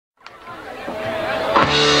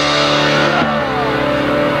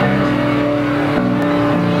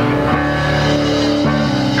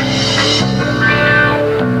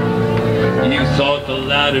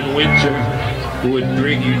who would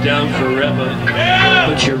bring you down forever,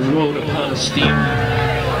 but you rode upon a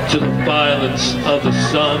steamer to the violence of the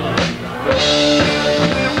sun.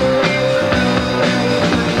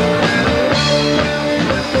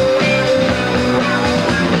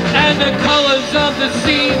 And the colors of the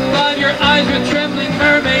sea blind your eyes with trembling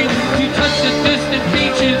mermaids. You touch the distant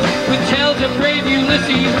beaches with tales of brave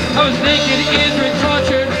Ulysses. I was naked, ears were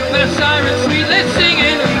tortured, but a siren sweetly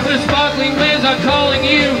singing. The sparkling waves are calling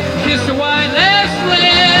you, kiss the windless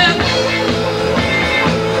land.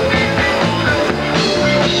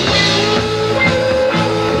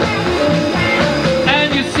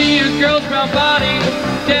 And you see a girl's brown body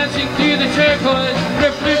dancing through the turquoise.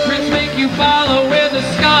 Her footprints make you follow where the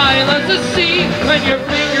sky loves the sea. When your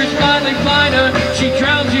fingers finally find her, she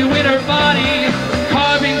drowns you in her body,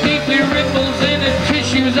 carving deeply ripples in the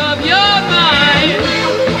tissues of your mind.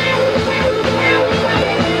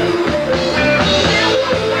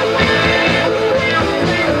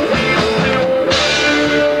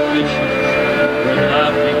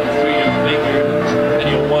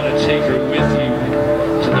 Take her with you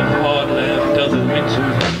to the hard land of the winter.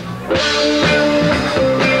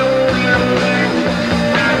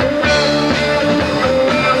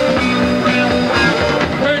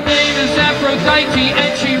 Her name is Aphrodite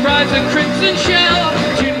and she rides a crimson shell.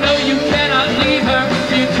 You know you cannot leave her,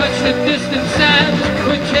 you touch the distant sands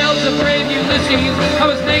with tales of brave Ulysses. I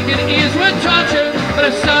was naked, ears were tortured, but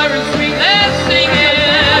a siren sweet and singing.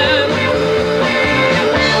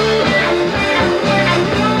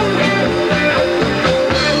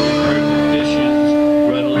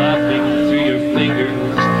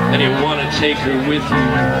 And you want to take her with you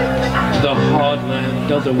to the hard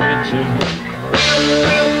land of the winter.